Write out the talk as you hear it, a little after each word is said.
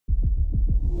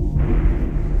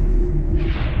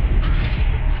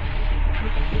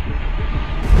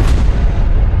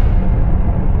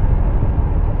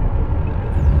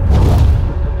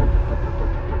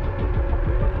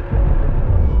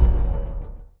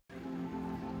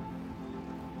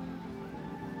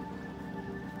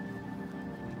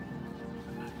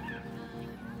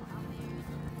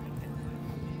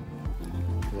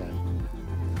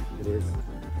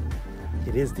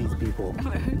It is these people.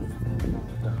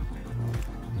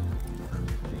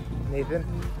 Nathan?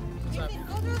 Nathan,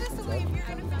 go throw this away if you're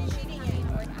gonna finish eating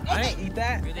it. I didn't eat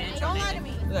that. Don't lie to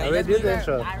me. I already did the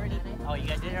intro. I already did. Oh, you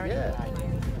guys did it already? Yeah.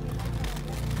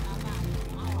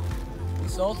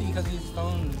 He's salty because his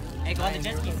phone. Hey, go on the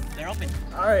jet skis. They're open.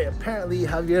 Alright, apparently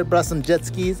Javier brought some jet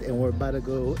skis and we're about to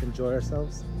go enjoy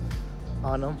ourselves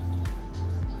on them.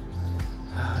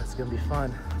 It's gonna be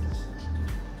fun.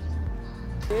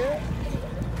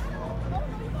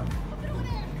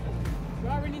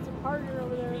 Robert needs a partner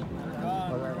over there.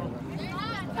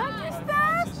 ¿Dónde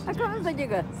estás? Acabas de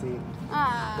llegar. Sí.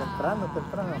 Ah. Temprano.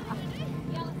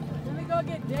 Let me go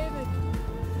get David.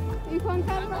 ¿Y Juan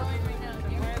Carlos?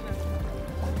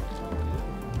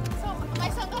 So, my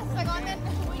sunglasses are gone then?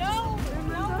 No.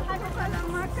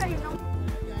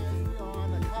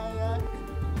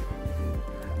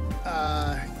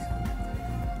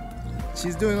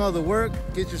 She's doing all the work.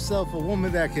 Get yourself a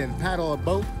woman that can paddle a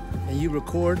boat and you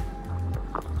record.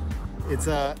 It's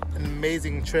an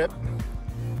amazing trip.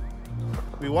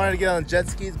 We wanted to get on jet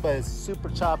skis, but it's super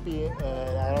choppy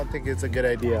and I don't think it's a good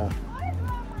idea.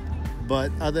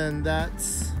 But other than that,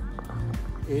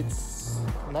 it's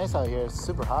nice out here. It's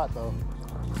super hot though.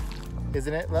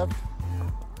 Isn't it, love?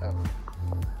 Oh.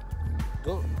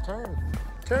 Go, turn.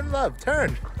 Turn, love,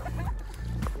 turn.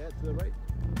 Yeah, to the right.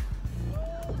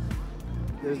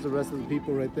 There's the rest of the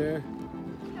people right there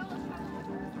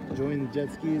enjoying the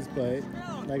jet skis, but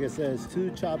like I said, it's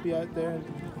too choppy out there.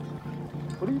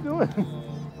 What are you doing?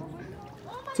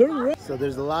 Turn around. So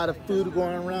there's a lot of food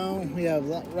going around. We have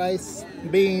rice,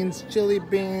 beans, chili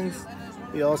beans.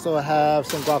 We also have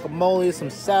some guacamole,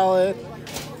 some salad,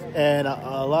 and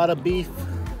a lot of beef.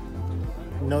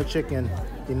 No chicken.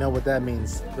 You know what that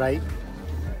means, right?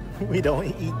 We don't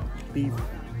eat beef,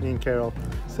 me and Carol.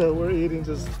 So we're eating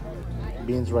just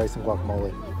beans, rice, and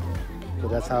guacamole. But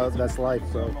that's life,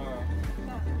 so.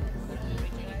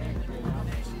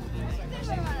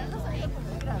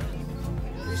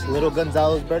 It's little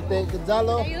Gonzalo's birthday.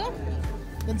 Gonzalo,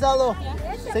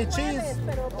 say cheese.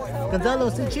 Gonzalo,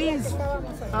 say cheese.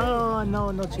 Oh,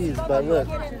 no cheese, but look.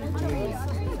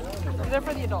 They're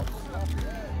for the adults.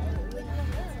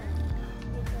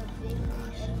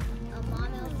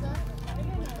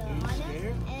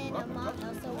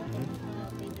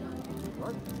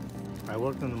 I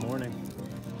worked in the morning.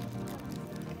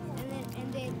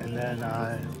 And then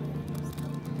I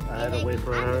had to wait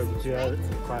for her. She had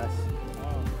class.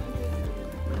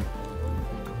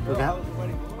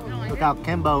 Look how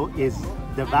Kimbo is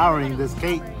devouring this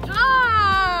cake.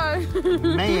 Ah!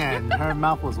 Man, her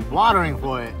mouth was watering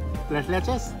for it. Tres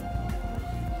leches?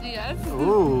 Yes.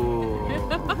 Ooh,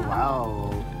 wow.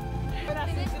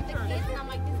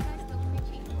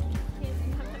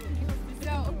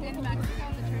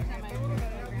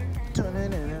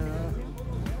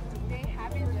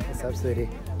 What's up, City?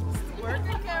 Work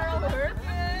it, Carol. Work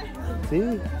it.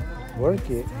 See? Work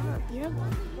it. Yep.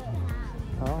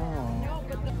 Oh.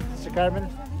 Mr. Carmen,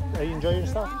 are you enjoying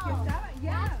yourself?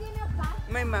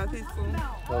 My mouth is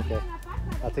full. Okay.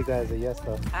 I'll take that as a yes,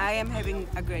 though. I am having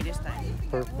a greatest time.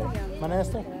 Perfect.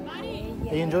 Manester, are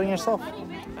you enjoying yourself?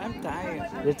 I'm tired.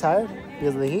 You're tired?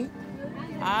 Because of the heat?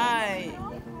 I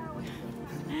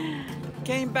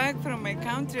came back from my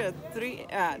country at 3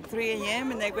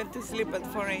 a.m. and I went to sleep at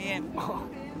 4 a.m.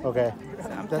 Okay. So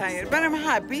I'm tired, but I'm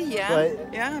happy, yeah.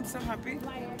 But, yeah, I'm so happy.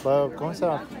 But, ¿cómo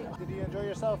está? Did you enjoy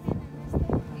yourself?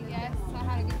 Yes, I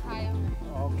had a good time.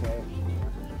 Okay.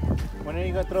 When are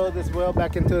you going to throw this whale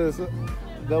back into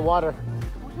the water?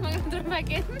 I'm going to throw it back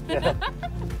in. Yeah.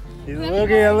 He's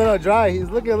looking a little dry.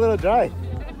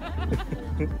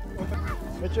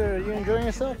 Richard, are you enjoying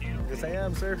yourself? Yes, I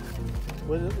am, sir.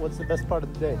 What's the best part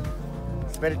of the day?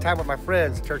 Spending time with my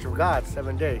friends, Church of God,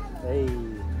 7 day. Hey,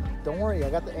 don't worry, I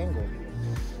got the angle.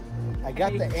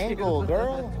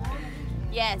 Girl.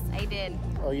 Yes, I did.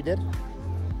 Oh, you did?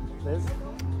 Liz?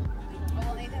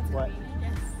 Well, that's What?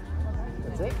 Yes.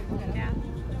 That's it? Yeah.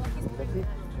 Becky?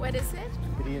 What is it?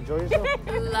 Did you enjoy yourself?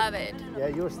 Love it. Yeah,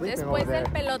 you were sleeping Después over there.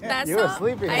 del pelotazo, You were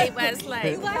sleeping. I was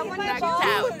like knocked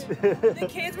out. The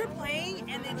kids were playing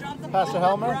and they dropped the Pastor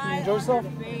Helmer, you enjoy yourself?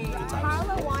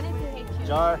 Carla wanted to hit you.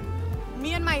 Jar,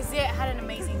 Me and my zit had an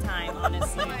amazing time,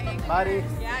 honestly. Mari,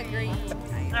 Yeah, great.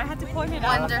 I had to point it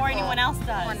out before anyone else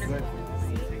does.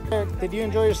 Wonderful. did you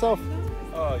enjoy yourself?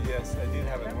 Oh yes, I did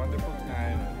have a wonderful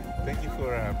time. Thank you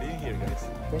for being here, guys.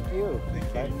 Thank you.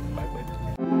 Thank you. Bye. Bye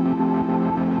bye.